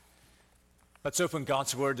Let's open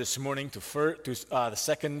God's Word this morning to the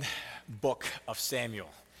second book of Samuel.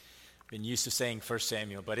 Been used to saying 1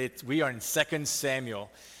 Samuel, but we are in 2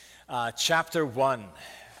 Samuel chapter 1.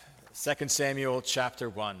 2 Samuel chapter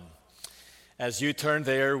 1. As you turn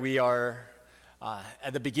there, we are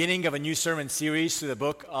at the beginning of a new sermon series through the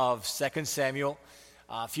book of 2 Samuel.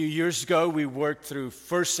 A few years ago, we worked through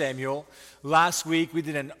 1 Samuel. Last week, we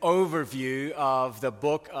did an overview of the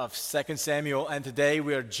book of 2 Samuel, and today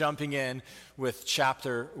we are jumping in with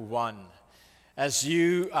chapter 1. As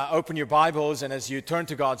you open your Bibles and as you turn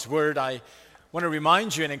to God's Word, I want to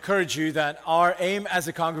remind you and encourage you that our aim as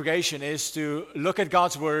a congregation is to look at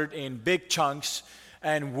God's Word in big chunks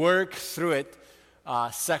and work through it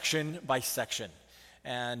section by section.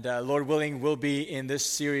 And Lord willing, we'll be in this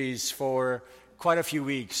series for quite a few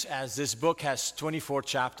weeks, as this book has 24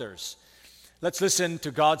 chapters. Let's listen to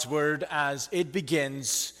God's Word as it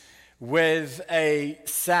begins with a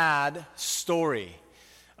sad story.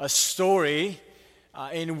 A story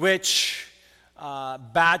in which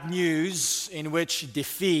bad news, in which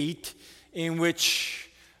defeat, in which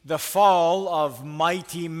the fall of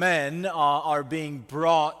mighty men are being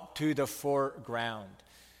brought to the foreground.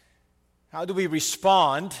 How do we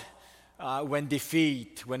respond when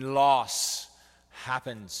defeat, when loss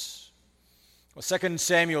happens? Well, 2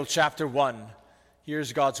 Samuel chapter 1,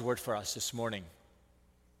 here's God's word for us this morning.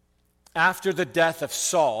 After the death of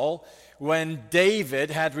Saul, when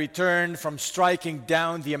David had returned from striking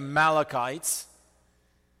down the Amalekites,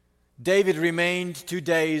 David remained 2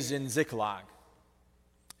 days in Ziklag.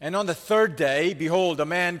 And on the third day, behold, a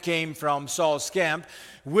man came from Saul's camp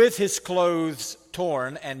with his clothes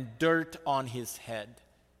torn and dirt on his head.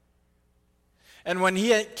 And when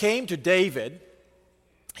he came to David,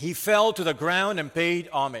 he fell to the ground and paid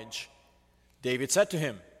homage. David said to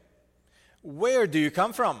him, "Where do you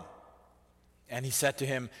come from?" And he said to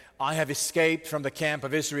him, "I have escaped from the camp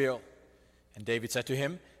of Israel." And David said to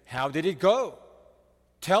him, "How did it go?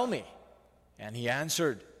 Tell me." And he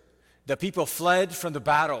answered, "The people fled from the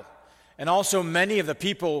battle, and also many of the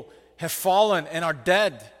people have fallen and are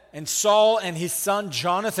dead, and Saul and his son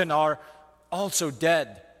Jonathan are also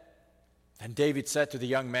dead." And David said to the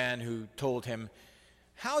young man who told him,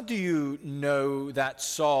 "How do you know that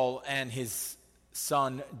Saul and his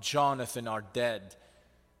son Jonathan are dead?"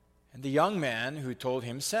 And the young man who told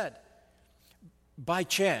him said, "By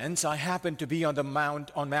chance I happened to be on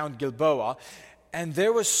Mount Gilboa, and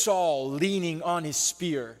there was Saul leaning on his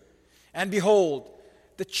spear. And behold,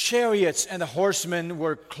 the chariots and the horsemen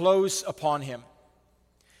were close upon him.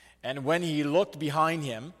 And when he looked behind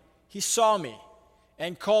him, he saw me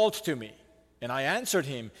and called to me. And I answered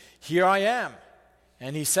him, 'Here I am.'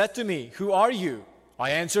 And he said to me, 'Who are you?' I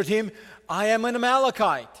answered him, 'I am an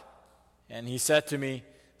Amalekite.' And he said to me,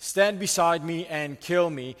 'Stand beside me and kill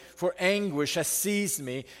me, for anguish has seized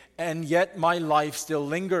me, and yet my life still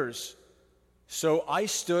lingers.' So I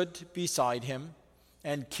stood beside him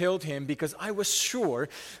and killed him, because I was sure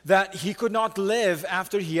that he could not live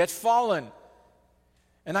after he had fallen.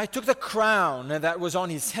 And I took the crown that was on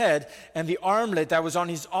his head and the armlet that was on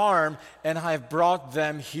his arm, and I have brought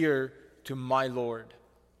them here to my Lord."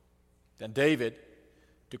 Then David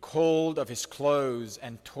took hold of his clothes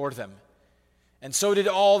and tore them, and so did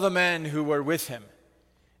all the men who were with him.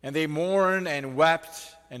 And they mourned and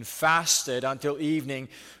wept and fasted until evening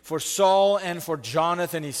for Saul and for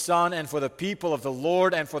Jonathan his son and for the people of the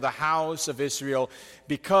Lord and for the house of Israel,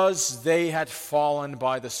 because they had fallen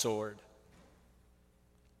by the sword.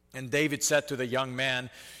 And David said to the young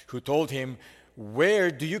man who told him,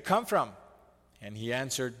 "Where do you come from?" And he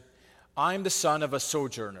answered, "I am the son of a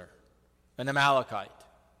sojourner, an Amalekite."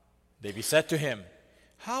 David said to him,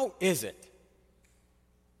 "How is it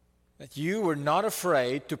that you were not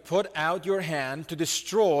afraid to put out your hand to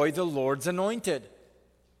destroy the Lord's anointed?"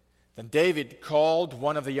 Then David called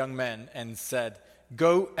one of the young men and said,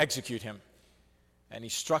 "Go execute him." And he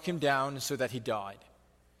struck him down so that he died.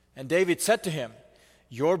 And David said to him,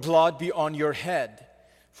 "Your blood be on your head,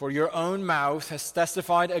 for your own mouth has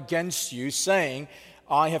testified against you, saying,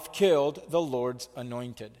 'I have killed the Lord's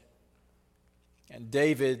anointed.'" And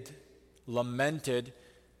David lamented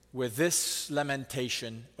with this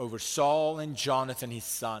lamentation over Saul and Jonathan his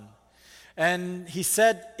son. And he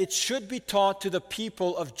said, "It should be taught to the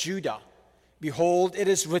people of Judah. Behold, it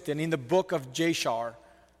is written in the book of Jashar."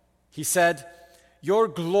 He said, "Your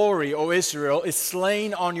glory, O Israel, is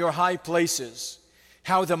slain on your high places.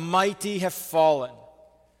 How the mighty have fallen.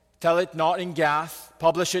 Tell it not in Gath,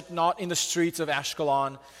 publish it not in the streets of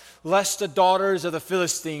Ashkelon, lest the daughters of the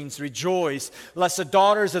Philistines rejoice, lest the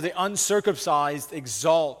daughters of the uncircumcised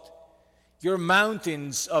exult. Your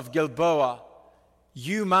mountains of Gilboa,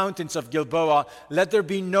 You mountains of Gilboa, let there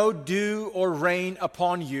be no dew or rain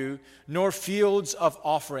upon you, nor fields of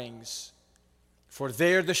offerings. For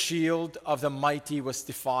there the shield of the mighty was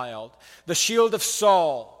defiled, the shield of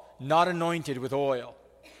Saul, not anointed with oil.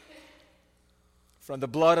 From the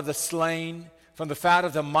blood of the slain, from the fat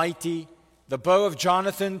of the mighty, the bow of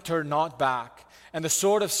Jonathan turned not back, and the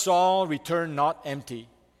sword of Saul returned not empty.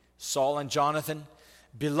 Saul and Jonathan,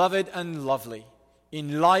 beloved and lovely,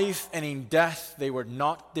 in life and in death they were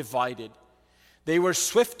not divided. They were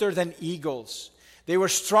swifter than eagles. They were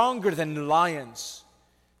stronger than lions.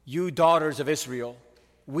 You daughters of Israel,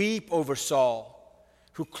 weep over Saul,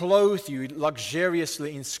 who clothed you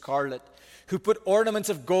luxuriously in scarlet, who put ornaments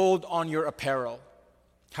of gold on your apparel.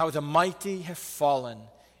 How the mighty have fallen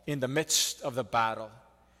in the midst of the battle.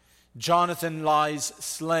 Jonathan lies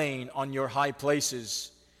slain on your high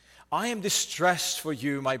places. I am distressed for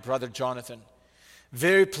you, my brother Jonathan.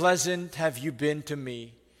 Very pleasant have you been to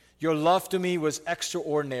me. Your love to me was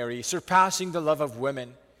extraordinary, surpassing the love of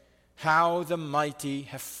women. How the mighty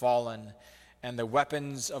have fallen, and the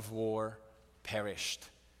weapons of war perished.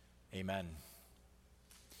 Amen.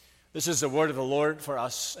 This is the word of the Lord for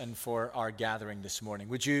us and for our gathering this morning.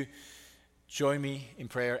 Would you join me in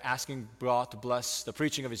prayer, asking God to bless the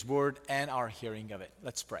preaching of His word and our hearing of it?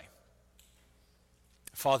 Let's pray.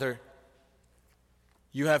 Father,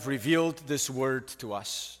 you have revealed this word to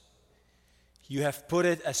us. You have put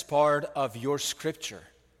it as part of your scripture.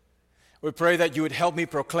 We pray that you would help me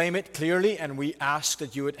proclaim it clearly, and we ask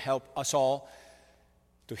that you would help us all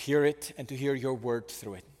to hear it and to hear your word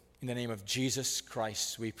through it. In the name of Jesus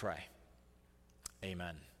Christ, we pray.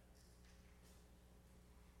 Amen.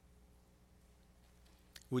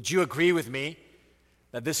 Would you agree with me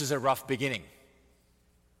that this is a rough beginning?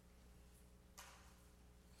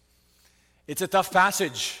 It's a tough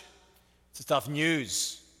passage. It's a tough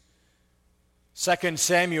news. 2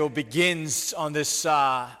 Samuel begins on this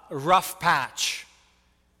rough patch.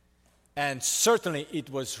 And certainly it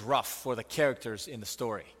was rough for the characters in the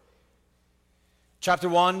story. Chapter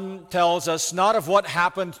 1 tells us not of what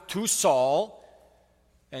happened to Saul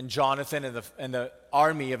and Jonathan and the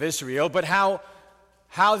army of Israel, but how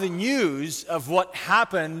the news of what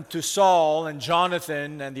happened to Saul and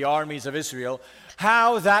Jonathan and the armies of Israel,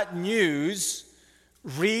 how that news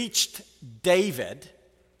reached David,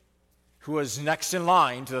 who was next in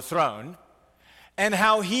line to the throne, and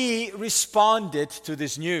how he responded to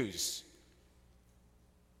this news.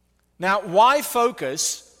 Now, why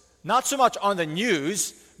focus not so much on the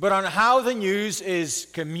news, but on how the news is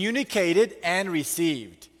communicated and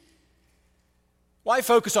received? Why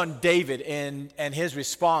focus on David and his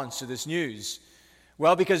response to this news?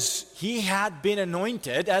 Well, because he had been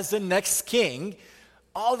anointed as the next king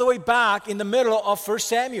all the way back in the middle of 1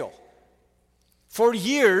 Samuel. For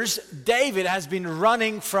years, David has been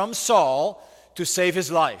running from Saul to save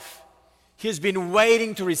his life. He has been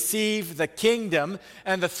waiting to receive the kingdom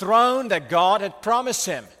and the throne that God had promised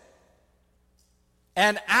him.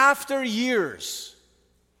 And after years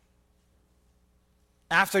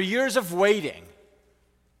of waiting,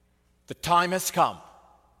 the time has come.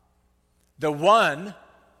 The one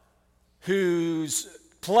whose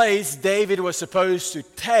place David was supposed to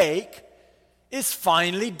take is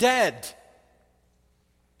finally dead.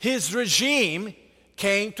 His regime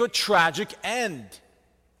came to a tragic end.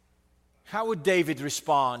 How would David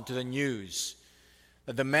respond to the news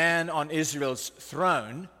that the man on Israel's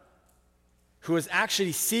throne, who was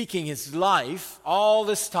actually seeking his life all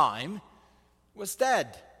this time, was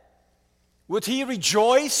dead? Would he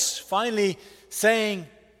rejoice, finally saying,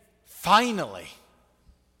 finally?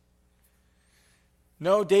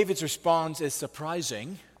 No, David's response is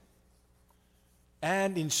surprising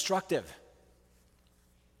and instructive.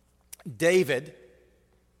 David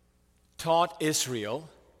taught Israel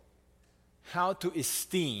how to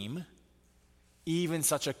esteem even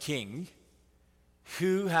such a king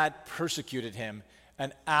who had persecuted him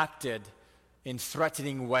and acted in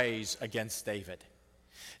threatening ways against David.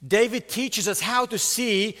 David teaches us how to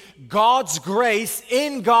see God's grace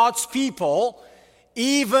in God's people,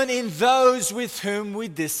 even in those with whom we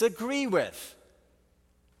disagree with.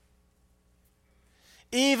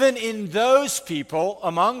 Even in those people,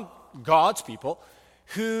 among God's people,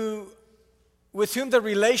 with whom the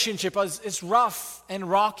relationship is rough and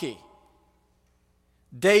rocky.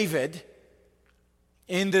 David,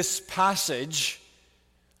 in this passage,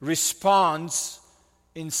 responds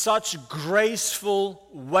in such graceful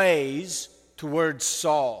ways towards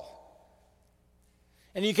Saul.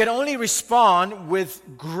 And you can only respond with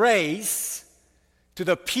grace to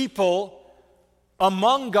the people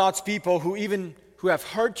among God's people who have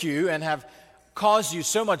hurt you and have caused you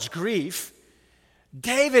so much grief.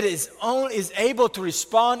 David is able to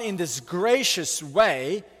respond in this gracious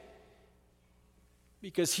way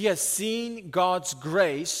because he has seen God's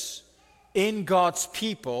grace in God's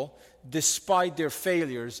people despite their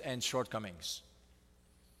failures and shortcomings.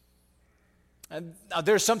 And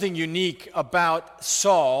there's something unique about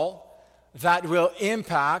Saul that will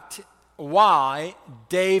impact why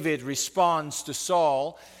David responds to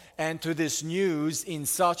Saul and to this news in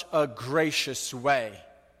such a gracious way.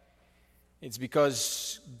 It's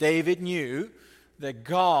because David knew that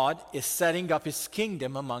God is setting up his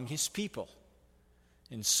kingdom among his people.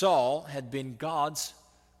 And Saul had been God's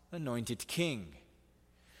anointed king.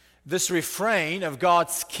 This refrain of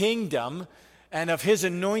God's kingdom and of his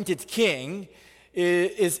anointed king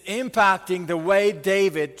is impacting the way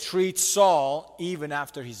David treats Saul even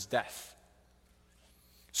after his death.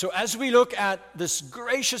 So as we look at this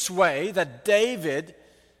gracious way that David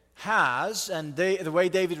has and the way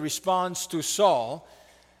David responds to Saul,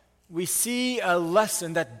 we see a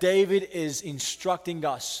lesson that David is instructing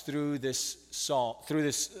us through this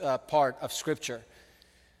part of Scripture.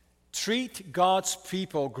 Treat God's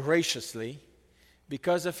people graciously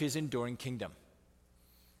because of his enduring kingdom.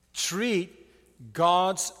 Treat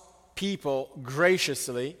God's people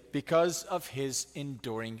graciously because of his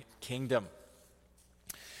enduring kingdom.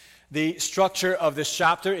 The structure of this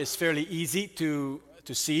chapter is fairly easy to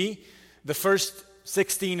see. The first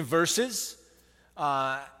 16 verses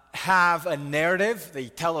have a narrative. They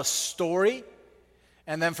tell a story.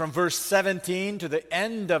 And then from verse 17 to the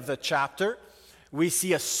end of the chapter, we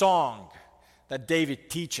see a song that David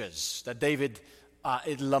teaches, that David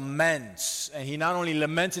it laments. And he not only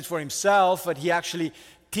laments it for himself, but he actually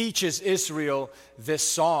teaches Israel this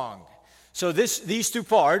song. So these two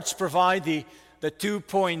parts provide the 2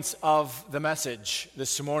 points of the message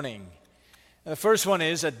this morning. The first one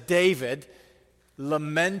is that David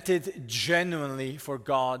lamented genuinely for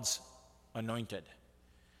God's anointed.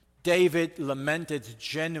 David lamented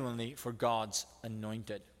genuinely for God's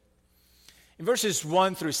anointed. In verses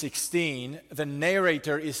 1 through 16, the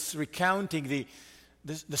narrator is recounting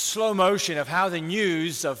the slow motion of how the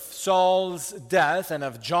news of Saul's death and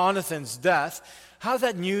of Jonathan's death, how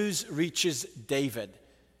that news reaches David.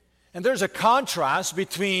 And there's a contrast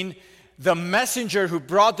between the messenger who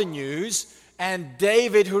brought the news and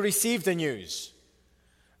David who received the news.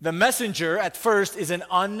 The messenger at first is an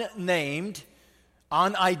unnamed,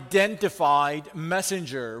 unidentified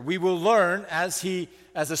messenger. We will learn as the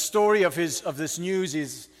story of this news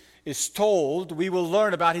is told, we will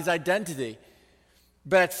learn about his identity.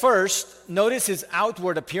 But at first, notice his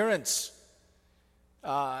outward appearance.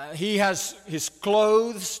 He has his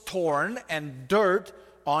clothes torn and dirt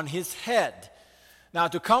on his head. Now,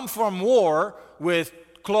 to come from war with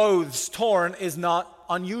clothes torn is not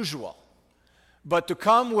unusual. But to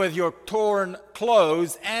come with your torn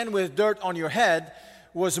clothes and with dirt on your head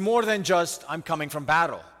was more than just, I'm coming from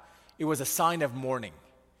battle. It was a sign of mourning.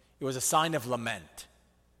 It was a sign of lament.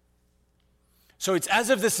 So it's as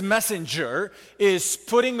if this messenger is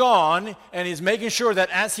putting on and is making sure that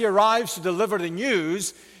as he arrives to deliver the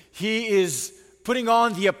news, he is putting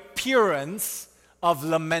on the appearance of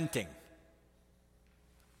lamenting.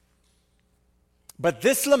 But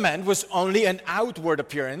this lament was only an outward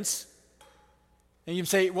appearance. And you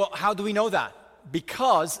say, well, how do we know that?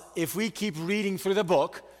 Because if we keep reading through the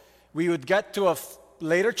book, we would get to a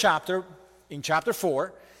later chapter, in chapter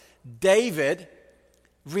 4, David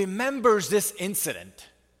remembers this incident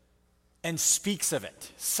and speaks of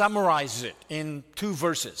it, summarizes it in 2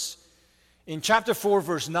 verses. In chapter 4,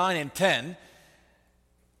 verse 9 and 10,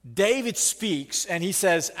 David speaks and he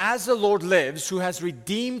says, "As the Lord lives, who has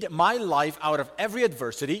redeemed my life out of every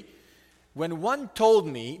adversity, when one told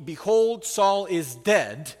me, 'Behold, Saul is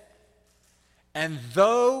dead,' and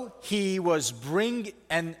though he was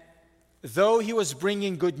bringing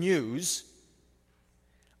good news,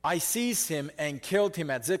 I seized him and killed him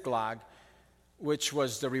at Ziklag, which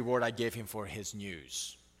was the reward I gave him for his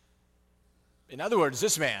news." In other words,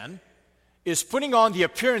 this man is putting on the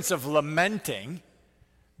appearance of lamenting,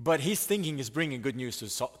 but he's thinking he's bringing good news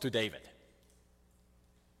to David.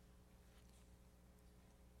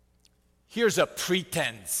 Here's a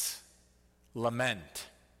pretense lament.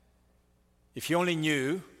 If you only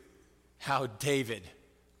knew how David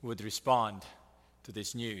would respond to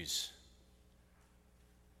this news.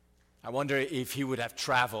 I wonder if he would have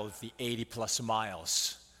traveled the 80 plus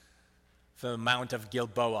miles from the Mount of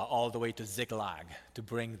Gilboa all the way to Ziklag to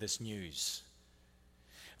bring this news.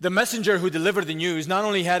 The messenger who delivered the news not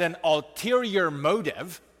only had an ulterior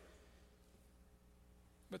motive,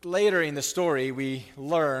 but later in the story we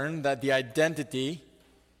learn that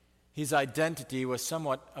his identity was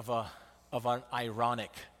somewhat of a of an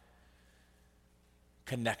ironic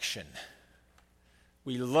connection.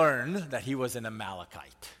 We learn that he was an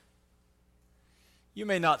Amalekite. You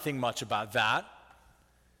may not think much about that,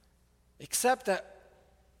 except that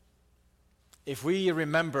if we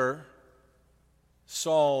remember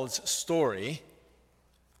Saul's story,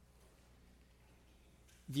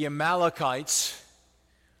 the Amalekites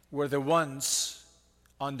were the ones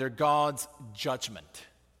under God's judgment.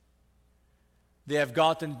 They have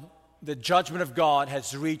gotten, the judgment of God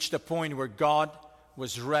has reached a point where God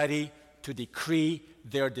was ready to decree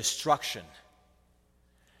their destruction.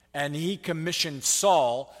 And he commissioned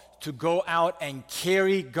Saul to go out and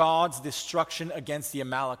carry God's destruction against the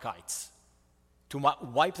Amalekites, to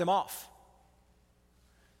wipe them off.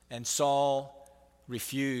 And Saul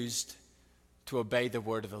refused to obey the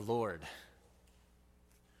word of the Lord.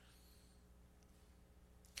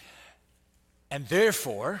 And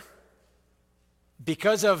therefore,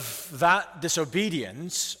 because of that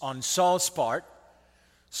disobedience on Saul's part,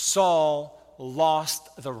 Saul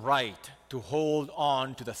lost the right to hold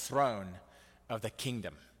on to the throne of the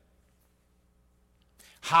kingdom.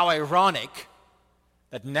 How ironic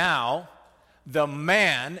that now the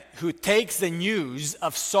man who takes the news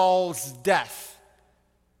of Saul's death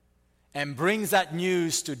and brings that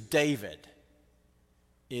news to David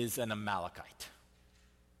is an Amalekite.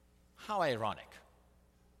 How ironic.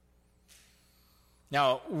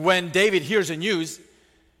 Now, when David hears the news,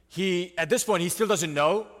 at this point, he still doesn't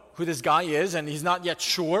know who this guy is, and he's not yet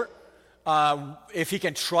sure if he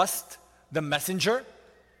can trust the messenger.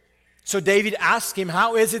 So David asked him,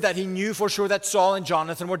 how is it that he knew for sure that Saul and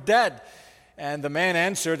Jonathan were dead? And the man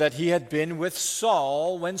answered that he had been with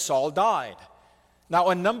Saul when Saul died. Now,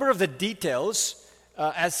 a number of the details,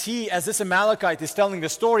 as this Amalekite is telling the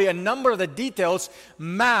story, a number of the details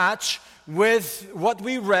match with what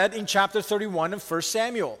we read in chapter 31 of 1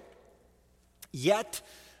 Samuel. Yet,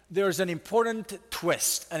 there's an important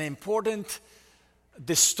twist, an important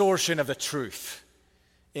distortion of the truth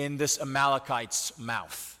in this Amalekite's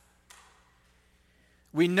mouth.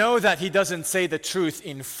 We know that he doesn't say the truth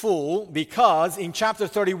in full because in chapter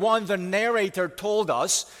 31, the narrator told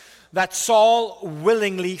us that Saul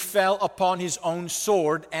willingly fell upon his own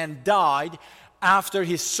sword and died after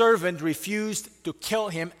his servant refused to kill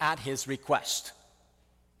him at his request.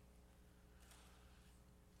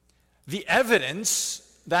 The evidence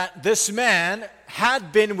that this man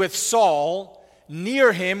had been with Saul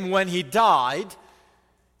near him when he died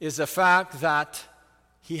is the fact that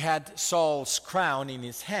he had Saul's crown in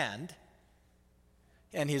his hand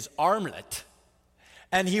and his armlet,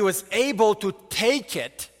 and he was able to take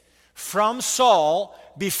it from Saul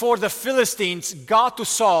before the Philistines got to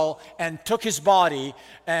Saul and took his body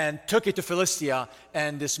and took it to Philistia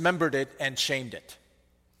and dismembered it and shamed it.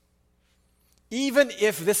 Even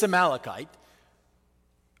if this Amalekite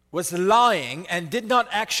was lying and did not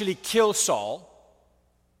actually kill Saul,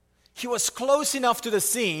 he was close enough to the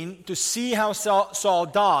scene to see how Saul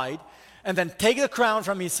died and then take the crown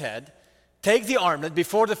from his head, take the armlet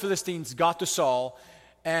before the Philistines got to Saul,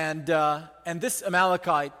 and this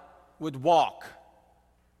Amalekite would walk.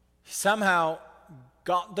 He somehow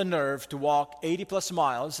got the nerve to walk 80 plus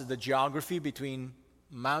miles, the geography between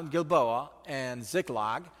Mount Gilboa and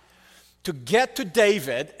Ziklag, to get to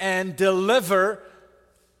David and deliver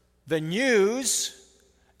the news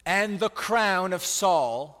and the crown of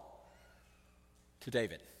Saul to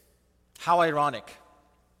David. How ironic.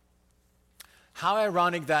 How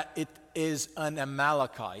ironic that it is an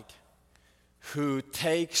Amalekite who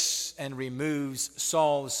takes and removes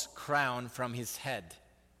Saul's crown from his head.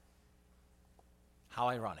 How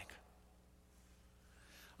ironic.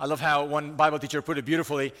 I love how one Bible teacher put it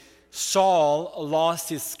beautifully. Saul lost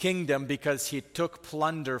his kingdom because he took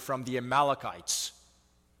plunder from the Amalekites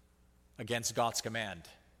against God's command,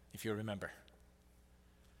 if you remember.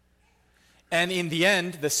 And in the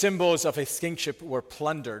end, the symbols of his kingship were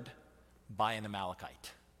plundered by an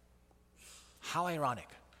Amalekite. How ironic.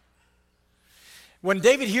 When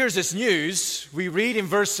David hears this news, we read in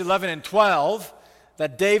verse 11 and 12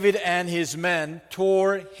 that David and his men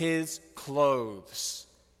tore his clothes.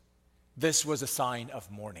 This was a sign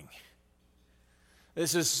of mourning.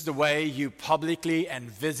 This is the way you publicly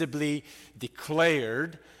and visibly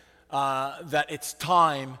declared that it's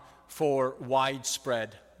time for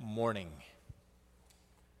widespread mourning.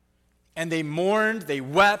 And they mourned, they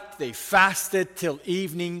wept, they fasted till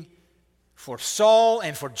evening for Saul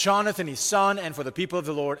and for Jonathan his son and for the people of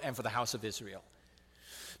the Lord and for the house of Israel.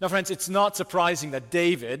 Now, friends, it's not surprising that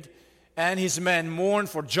David and his men mourned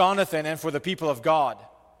for Jonathan and for the people of God.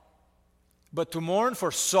 But to mourn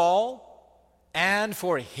for Saul and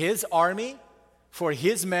for his army, for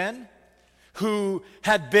his men, who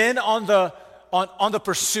had been on the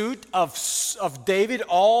pursuit of David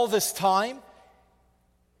all this time.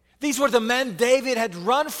 These were the men David had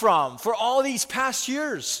run from for all these past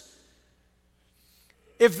years.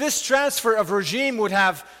 If this transfer of regime would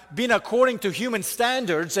have been according to human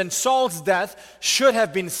standards, and Saul's death should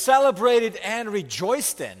have been celebrated and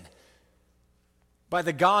rejoiced in by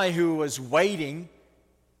the guy who was waiting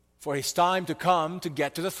for his time to come to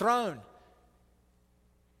get to the throne.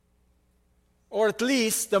 Or at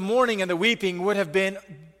least the mourning and the weeping would have been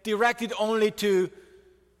directed only to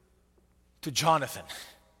Jonathan.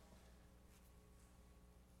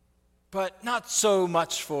 But not so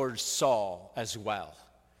much for Saul as well.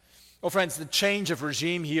 Oh, friends, the change of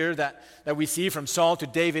regime here that we see from Saul to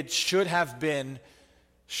David should have been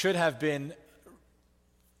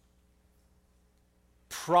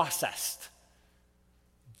processed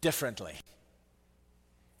differently.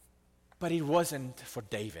 But it wasn't for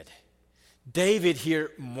David. David here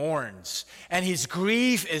mourns, and his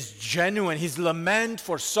grief is genuine. His lament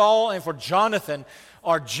for Saul and for Jonathan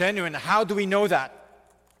are genuine. How do we know that?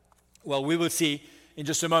 Well, we will see in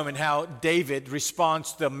just a moment how David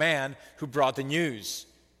responds to the man who brought the news.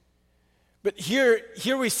 But here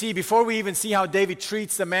we see, before we even see how David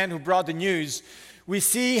treats the man who brought the news, we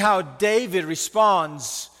see how David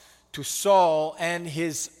responds to Saul and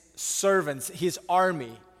his servants, his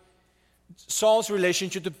army. Saul's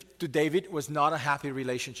relationship to David was not a happy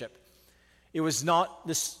relationship. It was not,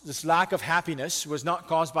 this lack of happiness was not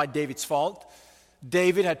caused by David's fault.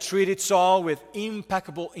 David had treated Saul with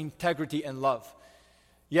impeccable integrity and love.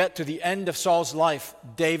 Yet to the end of Saul's life,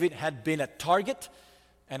 David had been a target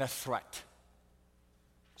and a threat.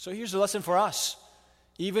 So here's a lesson for us.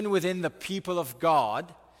 Even within the people of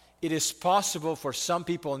God, it is possible for some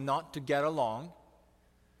people not to get along,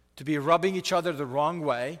 to be rubbing each other the wrong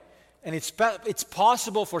way, and it's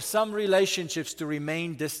possible for some relationships to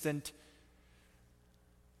remain distant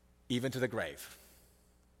even to the grave.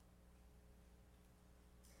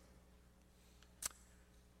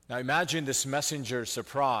 Now imagine this messenger's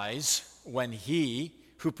surprise when he,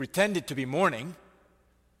 who pretended to be mourning,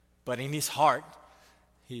 but in his heart,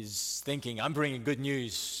 he's thinking, I'm bringing good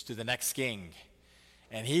news to the next king,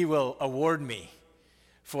 and he will award me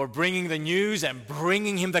for bringing the news and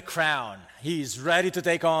bringing him the crown. He's ready to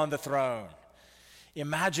take on the throne.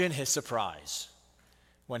 Imagine his surprise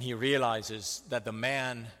when he realizes that the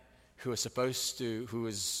man who is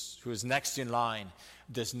next in line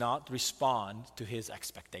does not respond to his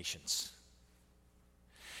expectations.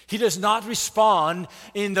 He does not respond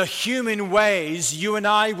in the human ways you and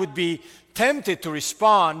I would be tempted to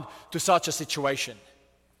respond to such a situation.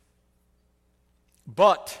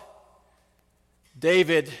 But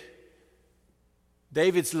David's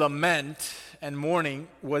lament and mourning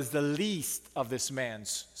was the least of this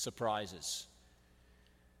man's surprises.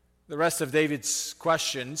 The rest of David's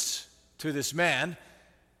questions to this man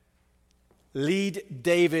lead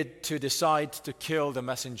David to decide to kill the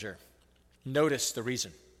messenger. Notice the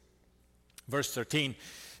reason. Verse 13,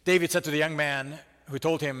 David said to the young man who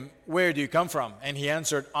told him, "Where do you come from?" And he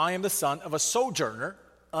answered, "I am the son of a sojourner,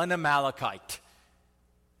 an Amalekite."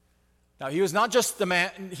 Now he was not just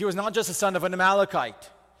a son of an Amalekite.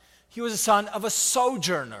 He was a son of a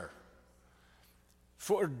sojourner.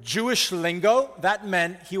 For Jewish lingo, that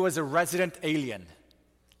meant he was a resident alien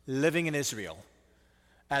living in Israel,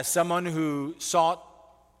 as someone who sought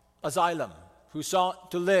asylum, who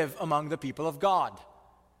sought to live among the people of God.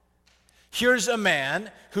 Here's a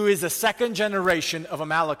man who is the second generation of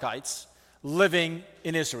Amalekites living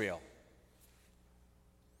in Israel.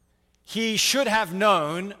 He should have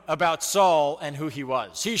known about Saul and who he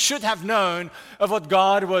was. He should have known of what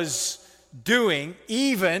God was doing,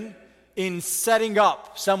 even in setting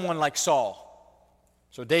up someone like Saul.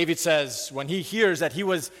 So David says, when he hears that he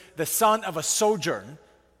was the son of a sojourn,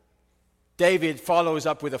 David follows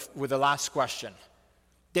up with the last question.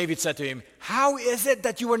 David said to him, "How is it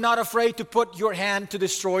that you were not afraid to put your hand to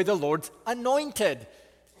destroy the Lord's anointed?"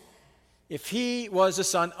 If he was the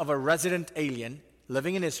son of a resident alien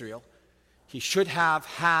living in Israel, he should have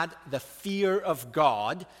had the fear of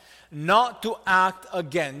God not to act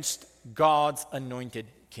against God's anointed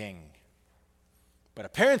king. But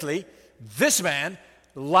apparently, this man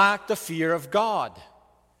lacked the fear of God.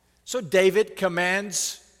 So David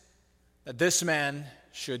commands that this man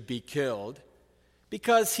should be killed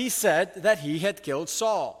because he said that he had killed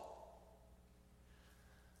Saul.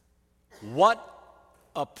 What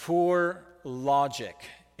a poor logic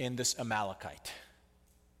in this Amalekite.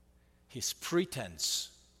 His pretense,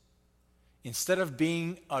 instead of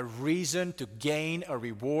being a reason to gain a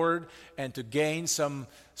reward and to gain some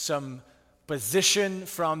position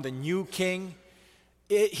from the new king,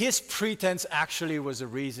 his pretense actually was the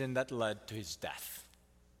reason that led to his death.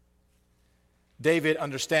 David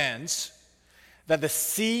understands that the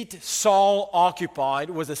seat Saul occupied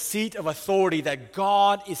was a seat of authority that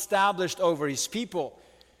God established over his people.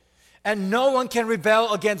 And no one can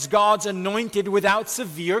rebel against God's anointed without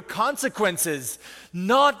severe consequences,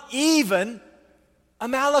 not even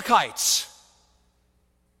Amalekites.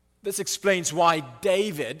 This explains why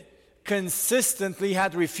David consistently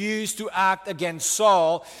had refused to act against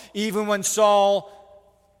Saul, even when Saul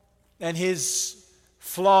and his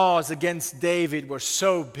flaws against David were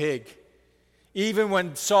so big. Even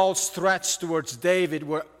when Saul's threats towards David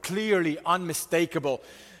were clearly unmistakable.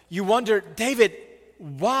 You wonder, David,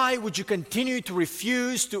 why would you continue to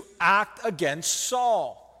refuse to act against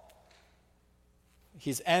Saul?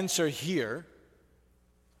 His answer here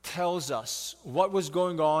tells us what was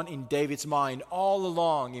going on in David's mind all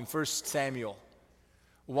along in 1 Samuel.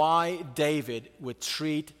 Why David would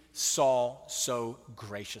treat Saul so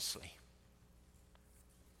graciously.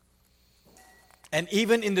 And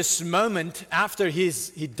even in this moment after he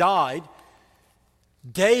died,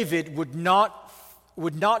 David would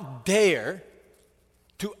not dare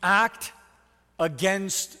to act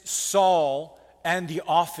against Saul and the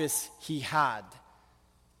office he had.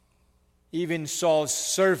 Even Saul's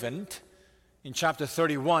servant, in chapter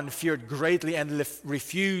 31, feared greatly and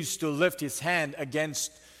refused to lift his hand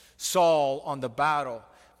against Saul on the battle.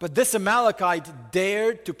 But this Amalekite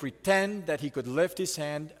dared to pretend that he could lift his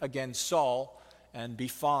hand against Saul and be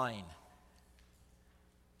fine.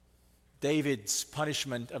 David's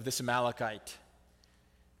punishment of this Amalekite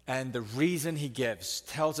and the reason he gives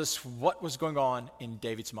tells us what was going on in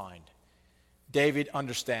David's mind. David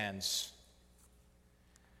understands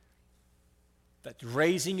that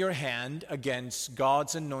raising your hand against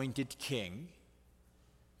God's anointed king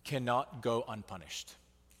cannot go unpunished.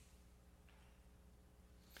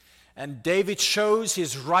 And David shows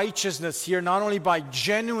his righteousness here not only by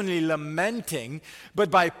genuinely lamenting, but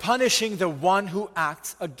by punishing the one who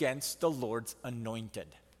acts against the Lord's anointed.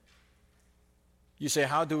 You say,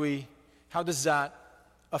 how does that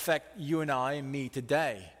affect you and I and me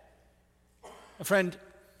today? Friend,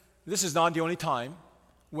 this is not the only time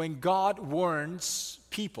when God warns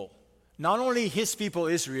people, not only his people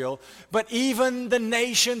Israel, but even the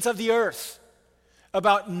nations of the earth,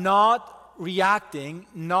 about not reacting,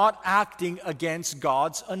 not acting against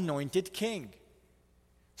God's anointed king.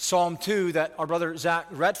 Psalm 2 that our brother Zach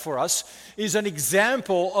read for us is an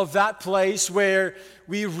example of that place where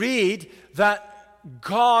we read that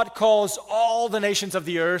God calls all the nations of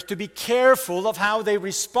the earth to be careful of how they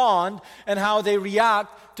respond and how they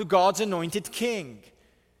react to God's anointed king.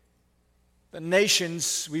 The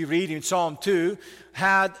nations, we read in Psalm 2,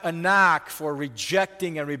 had a knack for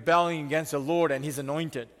rejecting and rebelling against the Lord and his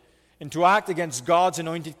anointed. And to act against God's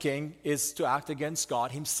anointed king is to act against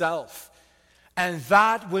God himself. And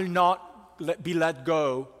that will not be let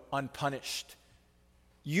go unpunished.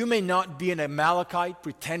 You may not be an Amalekite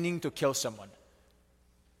pretending to kill someone.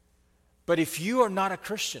 But if you are not a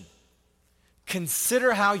Christian,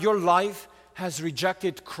 consider how your life has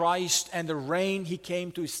rejected Christ and the reign he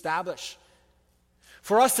came to establish.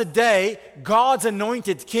 For us today, God's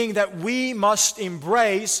anointed king that we must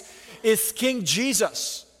embrace is King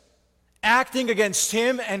Jesus. Acting against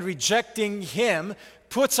him and rejecting him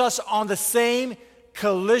puts us on the same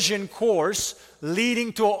collision course,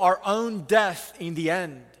 leading to our own death in the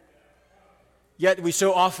end. Yet we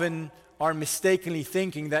so often are mistakenly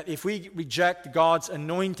thinking that if we reject God's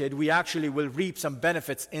anointed, we actually will reap some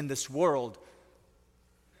benefits in this world.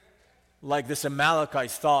 Like this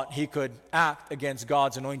Amalekite thought he could act against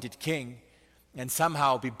God's anointed king and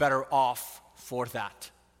somehow be better off for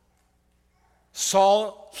that.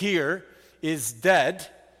 Saul here is dead.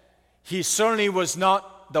 He certainly was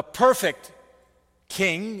not the perfect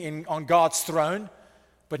king on God's throne,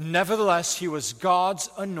 but nevertheless he was God's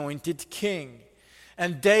anointed king.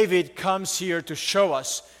 And David comes here to show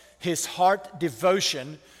us his heart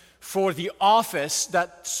devotion for the office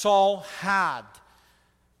that Saul had.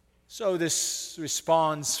 So this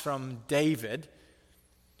response from David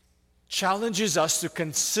challenges us to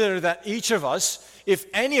consider that each of us, if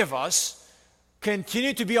any of us,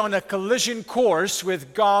 continue to be on a collision course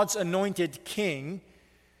with God's anointed king,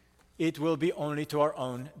 it will be only to our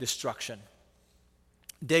own destruction.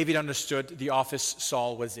 David understood the office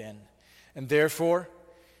Saul was in, and therefore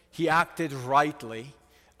he acted rightly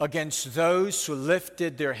against those who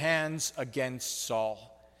lifted their hands against Saul.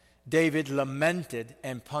 David lamented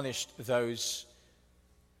and punished those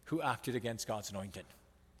who acted against God's anointed.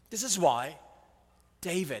 This is why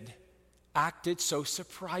David acted so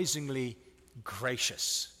surprisingly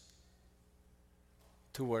gracious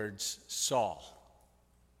towards Saul,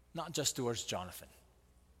 not just towards Jonathan.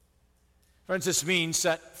 Friends, this means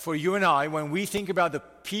that for you and I, when we think about the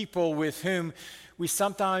people with whom we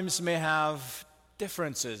sometimes may have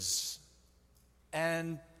differences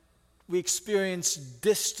and we experience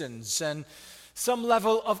distance and some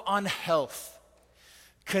level of unhealth,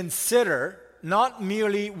 consider not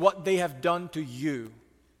merely what they have done to you.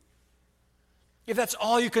 If that's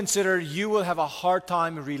all you consider, you will have a hard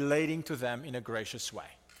time relating to them in a gracious way.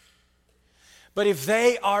 But if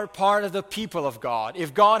they are part of the people of God,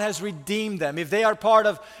 if God has redeemed them, if they are part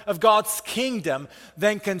of God's kingdom,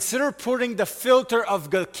 then consider putting the filter of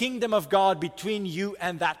the kingdom of God between you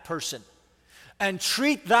and that person. And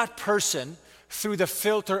treat that person through the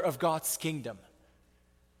filter of God's kingdom.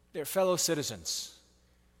 They're fellow citizens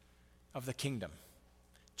of the kingdom.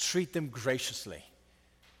 Treat them graciously.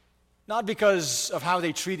 Not because of how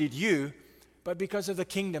they treated you, but because of the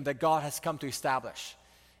kingdom that God has come to establish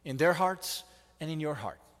in their hearts and in your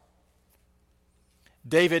heart.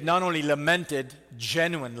 David not only lamented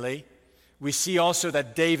genuinely, we see also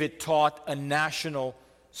that David taught a national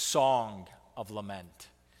song of lament.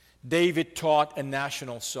 David taught a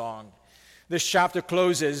national song. This chapter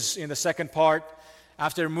closes in the second part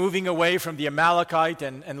after moving away from the Amalekite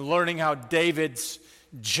and learning how David's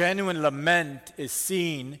genuine lament is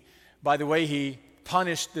seen by the way he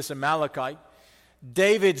punished this Amalekite.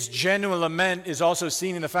 David's genuine lament is also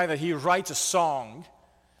seen in the fact that he writes a song.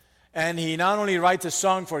 And he not only writes a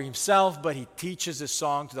song for himself, but he teaches the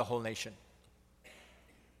song to the whole nation.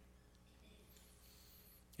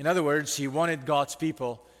 In other words, he wanted God's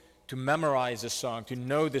people to memorize this song, to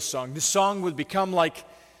know this song. This song would become like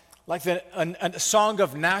a song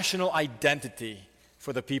of national identity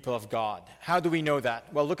for the people of God. How do we know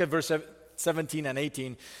that? Well, look at verse 17 and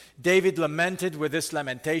 18. David lamented with this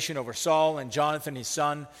lamentation over Saul and Jonathan his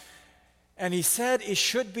son. And he said, it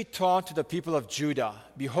should be taught to the people of Judah.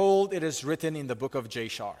 Behold, it is written in the book of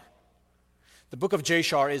Jashar. The book of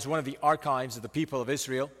Jashar is one of the archives of the people of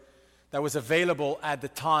Israel that was available at the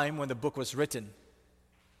time when the book was written.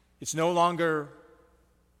 It's no longer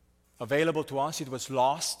available to us. It was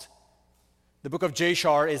lost. The book of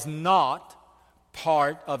Jashar is not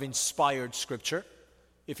part of inspired scripture.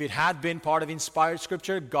 If it had been part of inspired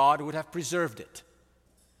scripture, God would have preserved it.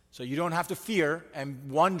 So you don't have to fear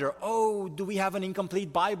and wonder, do we have an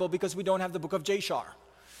incomplete Bible because we don't have the book of Jashar?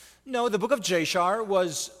 No, the book of Jashar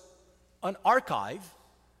was an archive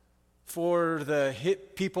for the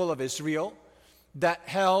people of Israel that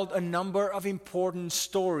held a number of important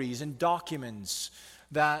stories and documents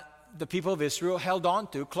that the people of Israel held on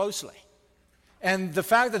to closely. And the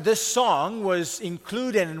fact that this song was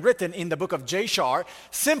included and written in the book of Jashar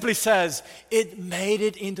simply says it made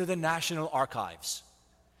it into the national archives.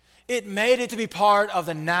 It made it to be part of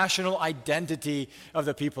the national identity of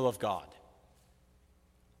the people of God.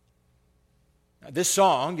 Now, this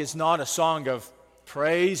song is not a song of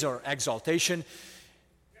praise or exaltation,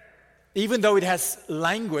 even though it has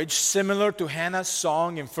language similar to Hannah's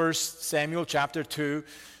song in 1 Samuel chapter 2.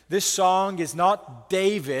 This song is not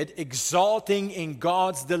David exalting in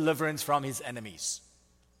God's deliverance from his enemies.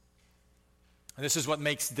 And this is what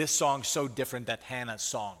makes this song so different than Hannah's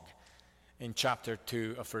song in chapter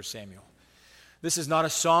 2 of 1 Samuel. This is not a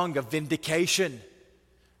song of vindication.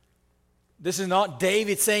 This is not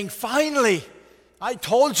David saying, finally, I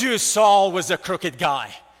told you Saul was a crooked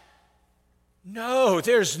guy. No,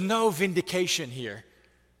 there's no vindication here.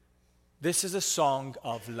 This is a song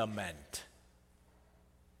of lament.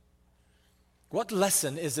 What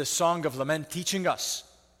lesson is the song of lament teaching us?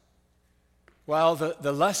 Well,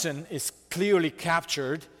 the lesson is clearly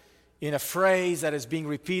captured in a phrase that is being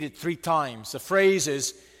repeated 3 times. The phrase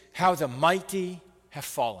is, how the mighty have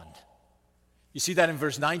fallen. You see that in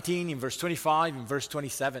verse 19, in verse 25, in verse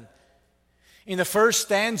 27. In the first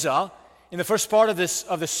stanza, in the first part of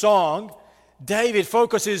the song, David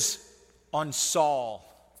focuses on Saul.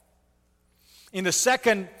 In the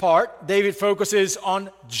second part, David focuses on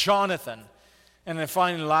Jonathan. And then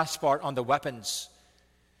finally, the last part, on the weapons.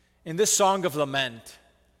 In this song of lament,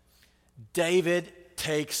 David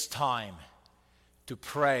takes time to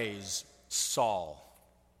praise Saul.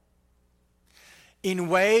 In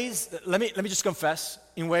ways, let me just confess,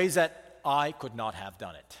 in ways that I could not have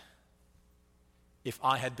done it if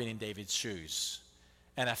I had been in David's shoes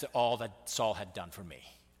and after all that Saul had done for me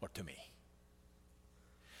or to me.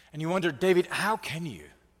 And you wonder, David, how can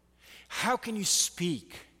you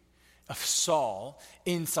speak of Saul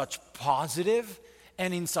in such positive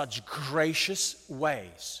and in such gracious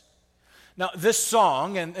ways? Now, this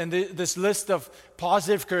song and this list of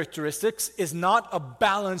positive characteristics is not a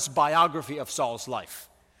balanced biography of Saul's life.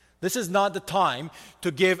 This is not the time to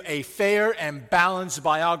give a fair and balanced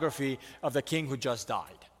biography of the king who just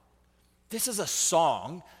died. This is a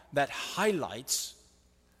song that highlights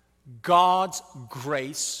God's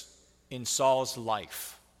grace in Saul's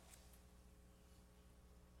life,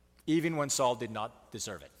 even when Saul did not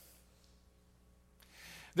deserve it.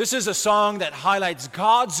 This is a song that highlights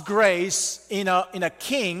God's grace in a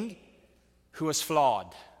king who was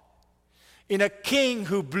flawed, in a king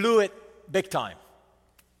who blew it big time.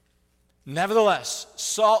 Nevertheless,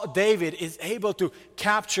 David is able to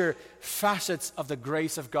capture facets of the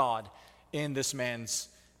grace of God in this man's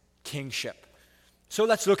kingship. So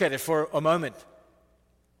let's look at it for a moment.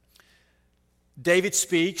 David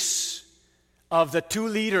speaks of the two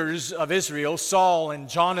leaders of Israel, Saul and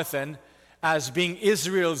Jonathan, as being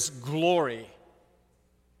Israel's glory.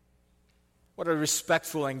 What a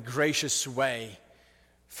respectful and gracious way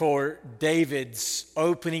for David's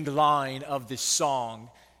opening line of this song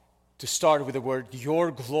to start with the word, "Your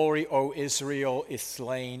glory, O Israel, is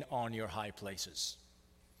slain on your high places."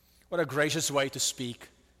 What a gracious way to speak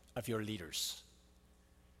of your leaders.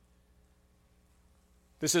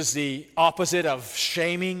 This is the opposite of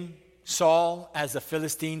shaming Saul, as the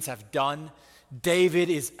Philistines have done. David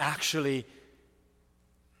is actually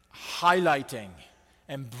highlighting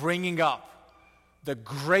and bringing up the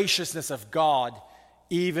graciousness of God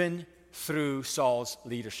even through Saul's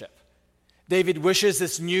leadership. David wishes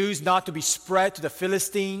this news not to be spread to the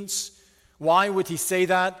Philistines. Why would he say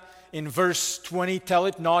that? In verse 20, tell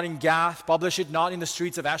it not in Gath, publish it not in the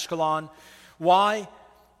streets of Ashkelon. Why?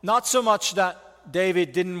 Not so much that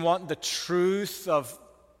David didn't want the truth of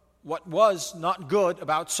what was not good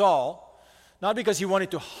about Saul, not because he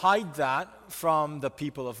wanted to hide that from the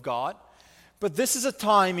people of God, but this is a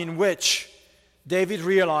time in which David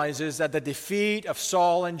realizes that the defeat of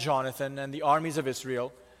Saul and Jonathan and the armies of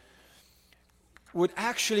Israel would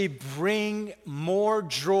actually bring more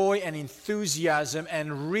joy and enthusiasm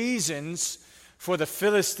and reasons for the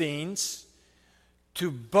Philistines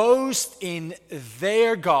to boast in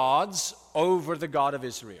their gods over the God of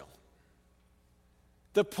Israel.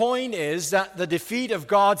 The point is that the defeat of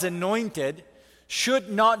God's anointed should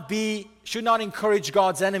not encourage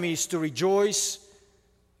God's enemies to rejoice,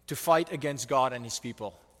 to fight against God and his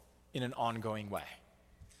people in an ongoing way.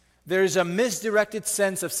 There is a misdirected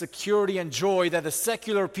sense of security and joy that the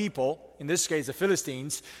secular people, in this case the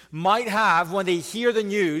Philistines, might have when they hear the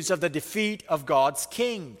news of the defeat of God's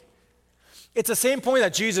king. It's the same point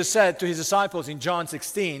that Jesus said to his disciples in John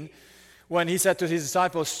 16, when he said to his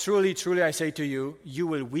disciples, "Truly, truly, I say to you, you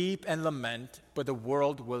will weep and lament, but the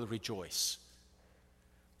world will rejoice."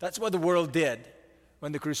 That's what the world did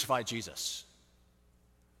when they crucified Jesus.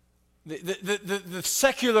 The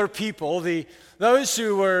secular people, those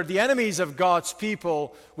who were the enemies of God's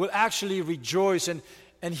people, will actually rejoice.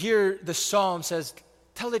 And here the psalm says,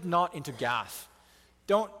 tell it not into Gath.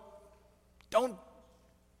 Don't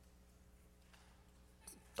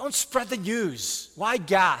spread the news. Why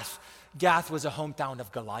Gath? Gath was a hometown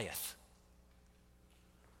of Goliath.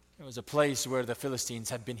 It was a place where the Philistines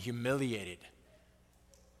had been humiliated.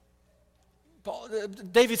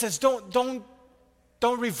 David says, don't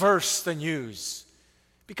reverse the news,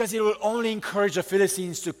 because it will only encourage the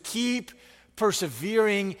Philistines to keep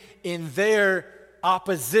persevering in their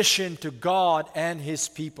opposition to God and his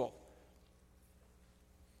people.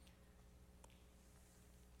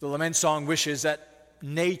 The lament song wishes that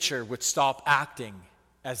nature would stop acting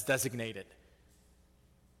as designated.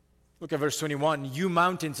 Look at verse 21. You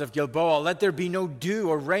mountains of Gilboa, let there be no dew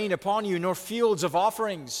or rain upon you, nor fields of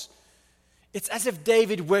offerings. It's as if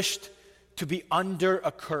David wished to be under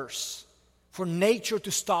a curse, for nature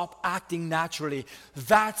to stop acting naturally.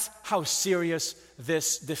 That's how serious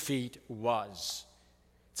this defeat was.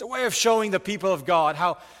 It's a way of showing the people of God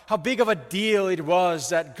how big of a deal it was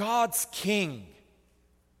that God's king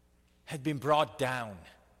had been brought down.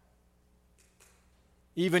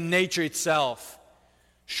 Even nature itself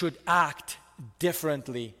should act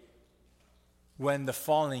differently when the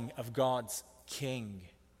falling of God's king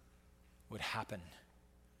would happen.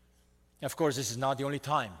 Of course, this is not the only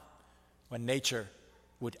time when nature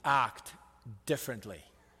would act differently,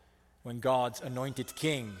 when God's anointed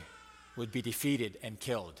king would be defeated and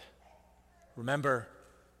killed. Remember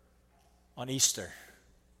on Easter,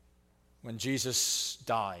 when Jesus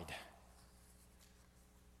died,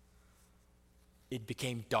 it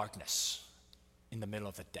became darkness in the middle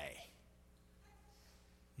of the day.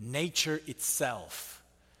 Nature itself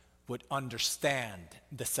would understand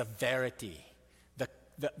the severity,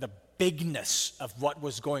 the bigness of what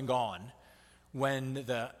was going on when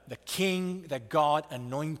the king that God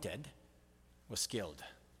anointed was killed.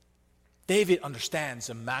 David understands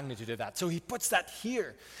the magnitude of that, so he puts that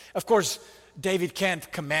here. Of course, David can't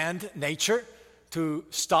command nature to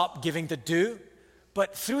stop giving the due,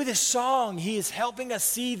 but through this song, he is helping us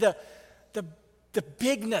see the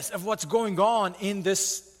bigness of what's going on in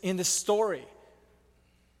this story.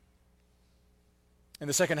 In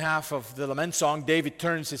the second half of the lament song, David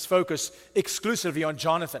turns his focus exclusively on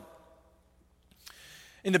Jonathan.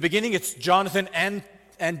 In the beginning, it's Jonathan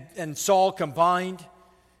and Saul combined.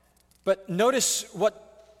 But notice what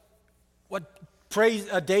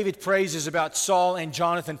David praises about Saul and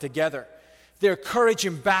Jonathan together. Their courage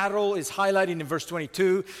in battle is highlighted in verse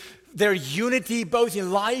 22. Their unity both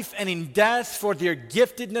in life and in death, for their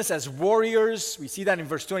giftedness as warriors. We see that in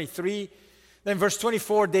verse 23. Then verse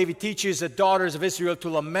 24, David teaches the daughters of Israel to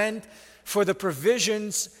lament for the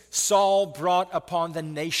provisions Saul brought upon the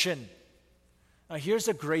nation. Now here's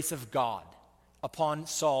the grace of God upon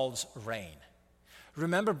Saul's reign.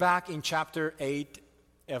 Remember back in chapter 8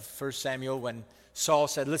 of 1 Samuel when Saul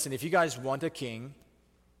said, listen, if you guys want a king,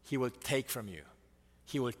 he will take from you.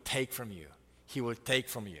 He will take from you. He will take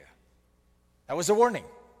from you. That was a warning.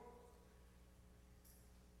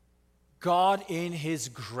 God in his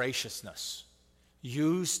graciousness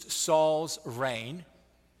used Saul's reign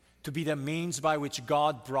to be the means by which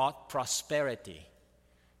God brought prosperity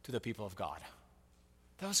to the people of God.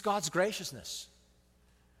 That was God's graciousness.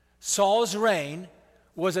 Saul's reign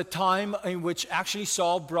was a time in which actually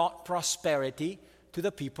Saul brought prosperity to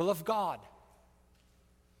the people of God.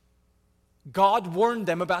 God warned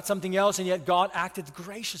them about something else, and yet God acted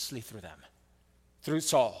graciously through them, through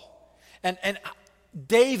Saul. And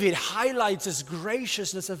David highlights this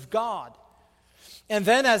graciousness of God. And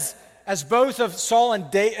then as both of Saul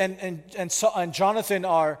and Jonathan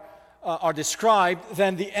are described,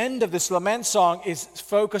 then the end of this lament song is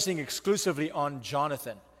focusing exclusively on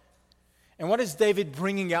Jonathan. And what is David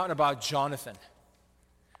bringing out about Jonathan?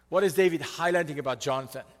 What is David highlighting about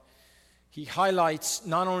Jonathan? He highlights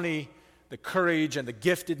not only the courage and the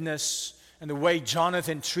giftedness and the way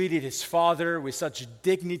Jonathan treated his father with such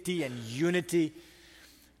dignity and unity,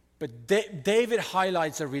 but David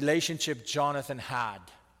highlights the relationship Jonathan had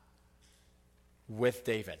with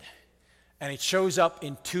David. And it shows up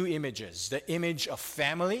in two images, the image of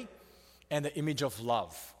family and the image of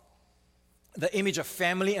love. The image of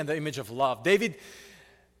family and the image of love. David,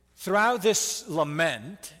 throughout this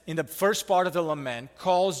lament, in the first part of the lament,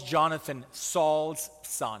 calls Jonathan Saul's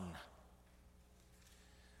son.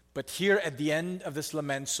 But here at the end of this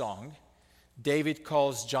lament song, David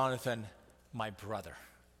calls Jonathan my brother.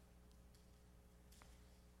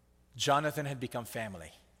 Jonathan had become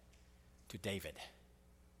family to David.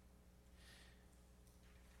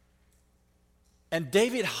 And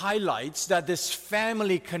David highlights that this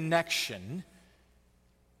family connection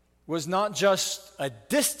was not just a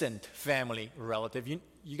distant family relative. You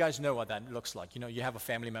guys know what that looks like. You have a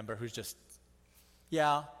family member who's just,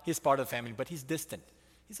 he's part of the family, but he's distant.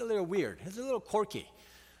 He's a little weird. He's a little quirky.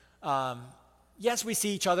 Yes, we see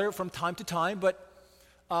each other from time to time, but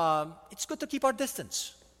it's good to keep our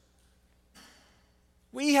distance.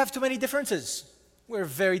 We have too many differences. We're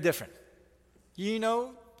very different. You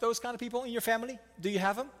know those kind of people in your family? Do you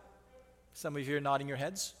have them? Some of you are nodding your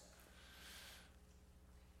heads.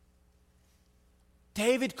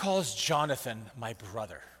 David calls Jonathan my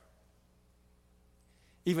brother,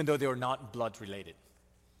 even though they were not blood related.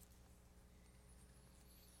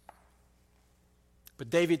 But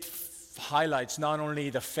David highlights not only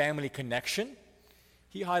the family connection,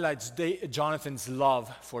 he highlights Jonathan's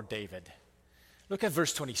love for David. Look at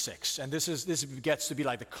verse 26, and this gets to be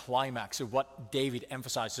like the climax of what David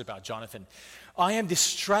emphasizes about Jonathan. I am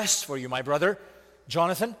distressed for you, my brother,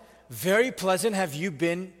 Jonathan. Very pleasant have you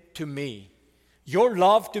been to me. Your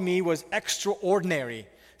love to me was extraordinary,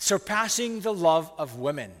 surpassing the love of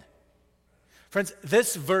women. Friends,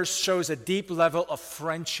 this verse shows a deep level of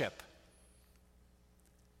friendship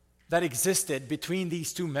that existed between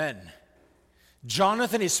these two men.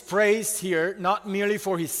 Jonathan is praised here not merely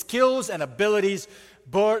for his skills and abilities,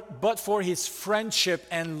 but for his friendship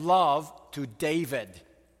and love to David.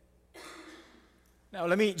 Now,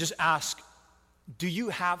 let me just ask, do you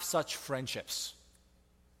have such friendships?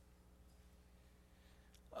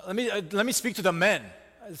 Let me speak to the men.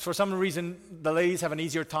 For some reason, the ladies have an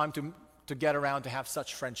easier time to get around to have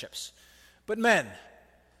such friendships. But men,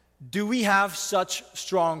 do we have such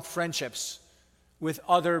strong friendships with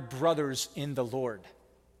other brothers in the Lord?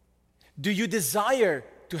 Do you desire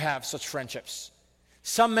to have such friendships?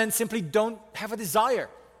 Some men simply don't have a desire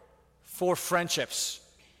for friendships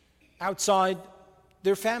outside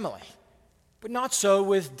their family. But not so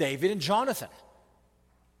with David and Jonathan.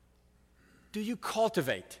 Do you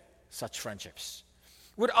cultivate such friendships?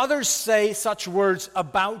 Would others say such words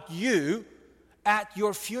about you at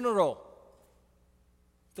your funeral?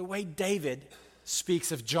 The way David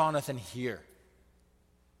speaks of Jonathan here.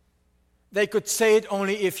 They could say it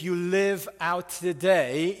only if you live out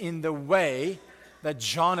today in the way that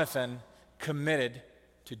Jonathan committed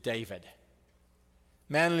to David.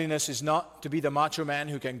 Manliness is not to be the macho man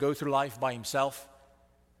who can go through life by himself.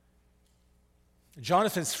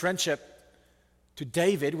 Jonathan's friendship to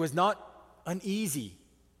David was not an easy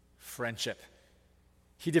friendship.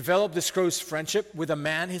 He developed this close friendship with a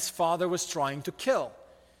man his father was trying to kill.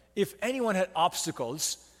 If anyone had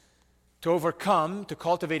obstacles to overcome, to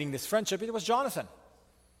cultivating this friendship, it was Jonathan.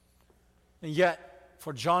 And yet,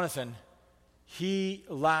 for Jonathan, he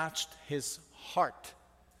latched his heart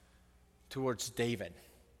towards David.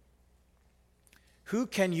 Who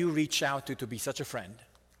can you reach out to be such a friend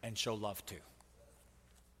and show love to?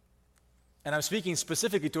 And I'm speaking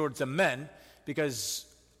specifically towards the men because,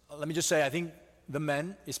 let me just say, I think the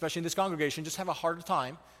men, especially in this congregation, just have a harder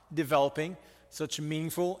time developing such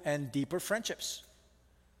meaningful and deeper friendships.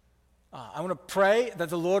 I want to pray that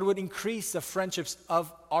the Lord would increase the friendships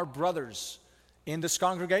of our brothers in this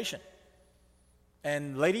congregation.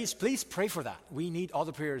 And ladies, please pray for that. We need all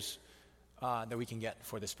the prayers that we can get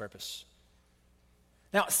for this purpose.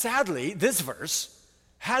 Now, sadly, this verse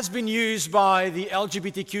has been used by the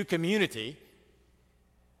LGBTQ community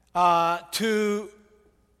to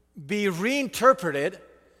be reinterpreted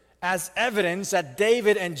as evidence that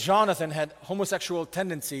David and Jonathan had homosexual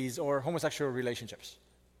tendencies or homosexual relationships.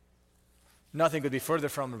 Nothing could be further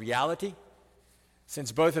from reality,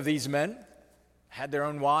 since both of these men had their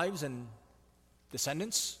own wives and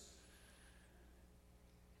descendants.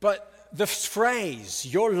 But the phrase,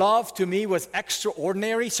 "Your love to me was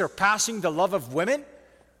extraordinary, surpassing the love of women,"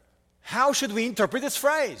 how should we interpret this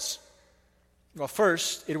phrase? Well,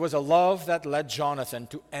 first, it was a love that led Jonathan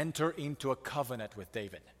to enter into a covenant with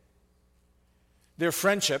David. Their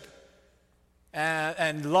friendship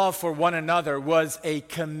and love for one another was a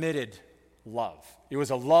committed love. It was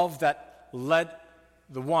a love that led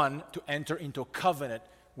the one to enter into a covenant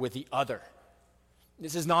with the other.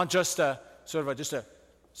 This is not just a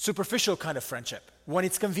superficial kind of friendship when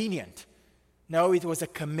it's convenient. No, it was a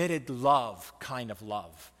committed love kind of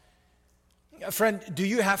love. Friend, do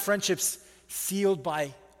you have friendships sealed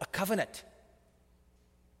by a covenant?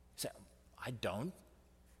 Say, I don't.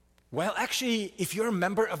 Well, actually, if you're a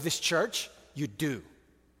member of this church, you do.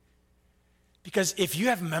 Because if you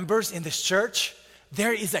have members in this church,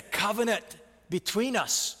 there is a covenant between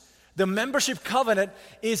us. The membership covenant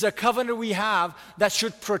is a covenant we have that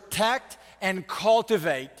should protect and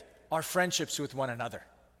cultivate our friendships with one another.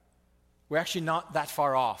 We're actually not that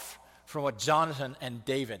far off from what Jonathan and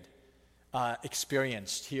David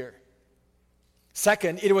experienced here.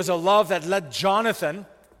 Second, it was a love that led Jonathan,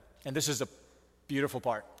 and this is the beautiful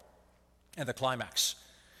part and the climax.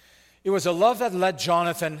 It was a love that led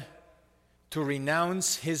Jonathan to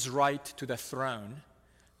renounce his right to the throne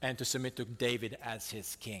and to submit to David as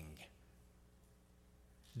his king.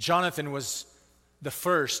 Jonathan was the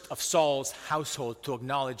first of Saul's household to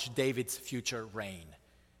acknowledge David's future reign.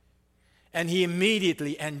 And he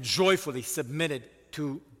immediately and joyfully submitted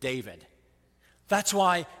to David. That's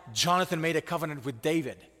why Jonathan made a covenant with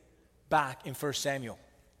David back in 1 Samuel.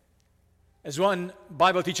 As one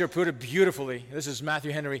Bible teacher put it beautifully, this is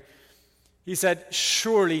Matthew Henry, he said,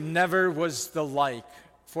 "Surely never was the like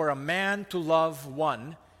for a man to love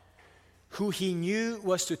one who he knew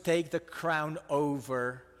was to take the crown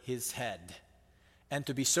over his head and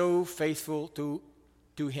to be so faithful to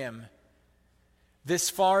him. This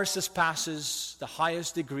far surpasses the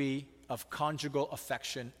highest degree of conjugal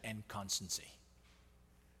affection and constancy."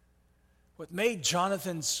 What made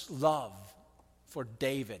Jonathan's love for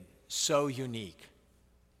David so unique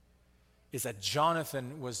is that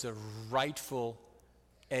Jonathan was the rightful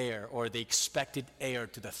heir or the expected heir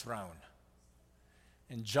to the throne.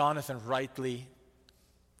 And Jonathan rightly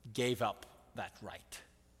gave up that right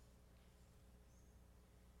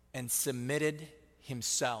and submitted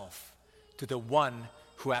himself to the one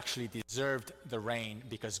who actually deserved the reign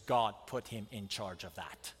because God put him in charge of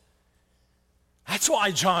that. That's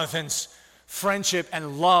why Jonathan's friendship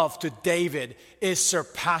and love to David is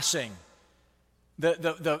surpassing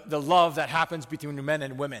the love that happens between men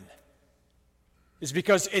and women. It's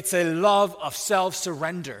because it's a love of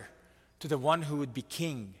self-surrender to the one who would be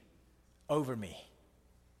king over me.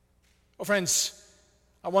 Oh, friends,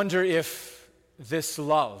 I wonder if this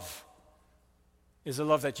love is a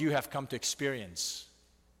love that you have come to experience.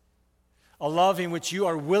 A love in which you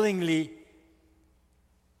are willingly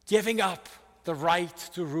giving up the right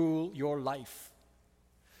to rule your life,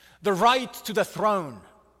 the right to the throne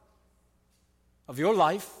of your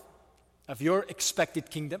life, of your expected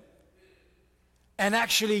kingdom, and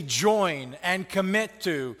actually join and commit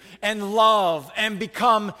to and love and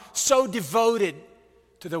become so devoted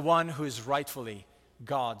to the one who is rightfully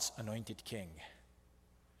God's anointed king.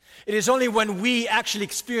 It is only when we actually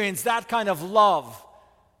experience that kind of love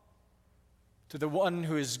to the one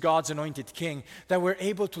who is God's anointed king that we're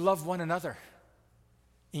able to love one another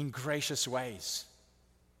in gracious ways.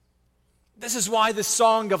 This is why the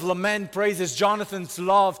Song of Lament praises Jonathan's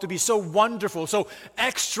love to be so wonderful, so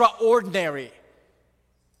extraordinary.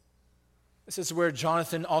 This is where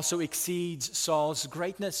Jonathan also exceeds Saul's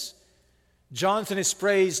greatness. Jonathan is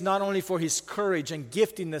praised not only for his courage and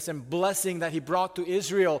giftedness and blessing that he brought to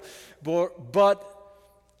Israel, but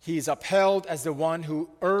he is upheld as the one who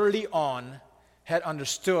early on had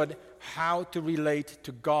understood how to relate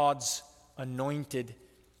to God's anointed,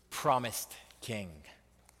 promised king.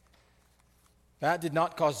 That did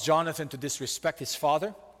not cause Jonathan to disrespect his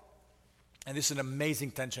father. And this is an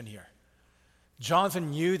amazing tension here. Jonathan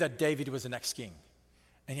knew that David was the next king.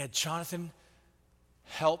 And yet Jonathan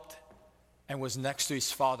helped and was next to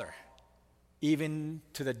his father, even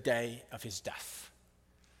to the day of his death.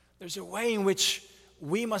 There's a way in which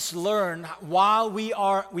we must learn, while we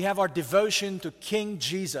have our devotion to King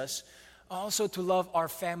Jesus, also to love our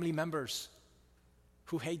family members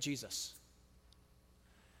who hate Jesus.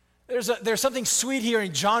 There's something sweet here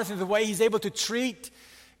in Jonathan, the way he's able to treat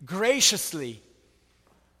graciously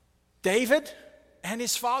David and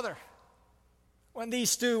his father when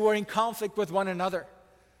these two were in conflict with one another.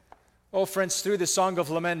 Oh, friends, through the Song of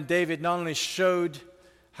Lament, David not only showed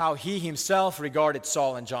how he himself regarded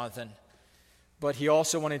Saul and Jonathan, but he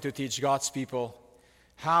also wanted to teach God's people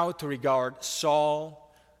how to regard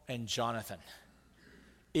Saul and Jonathan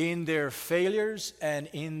in their failures and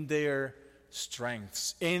in their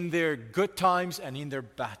strengths, in their good times and in their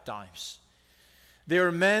bad times. They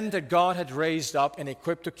are men that God had raised up and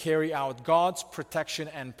equipped to carry out God's protection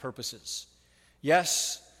and purposes.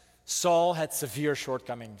 Yes, Saul had severe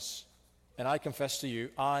shortcomings. And I confess to you,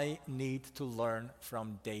 I need to learn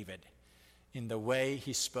from David in the way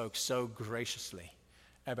he spoke so graciously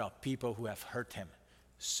about people who have hurt him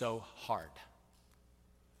so hard.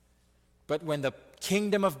 But when the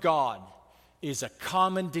kingdom of God is a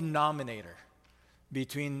common denominator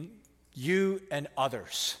between you and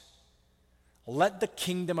others, let the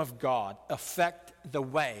kingdom of God affect the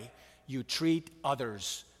way you treat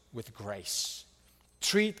others with grace.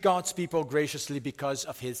 Treat God's people graciously because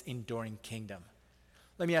of his enduring kingdom.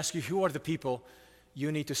 Let me ask you, who are the people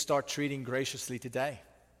you need to start treating graciously today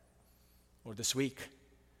or this week?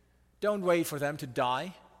 Don't wait for them to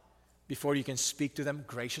die before you can speak to them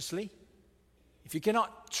graciously. If you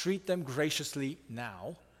cannot treat them graciously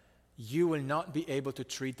now, you will not be able to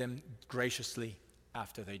treat them graciously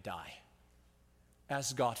after they die.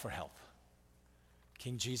 Ask God for help.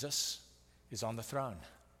 King Jesus is on the throne.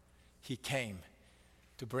 He came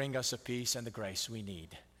to bring us the peace and the grace we need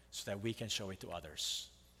so that we can show it to others.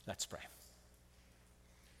 Let's pray.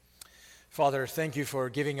 Father, thank you for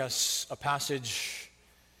giving us a passage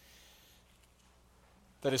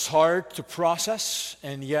that is hard to process,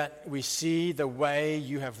 and yet we see the way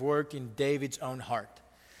you have worked in David's own heart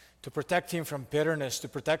to protect him from bitterness, to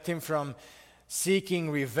protect him from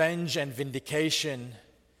seeking revenge and vindication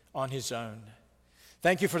on his own.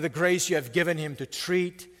 Thank you for the grace you have given him to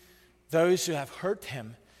treat those who have hurt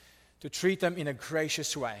him, to treat them in a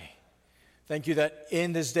gracious way. Thank you that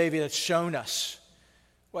in this David has shown us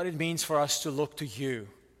what it means for us to look to you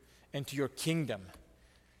and to your kingdom.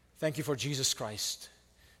 Thank you for Jesus Christ,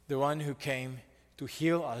 the one who came to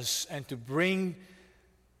heal us and to bring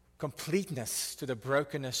completeness to the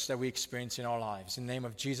brokenness that we experience in our lives. In the name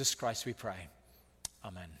of Jesus Christ we pray.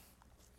 Amen.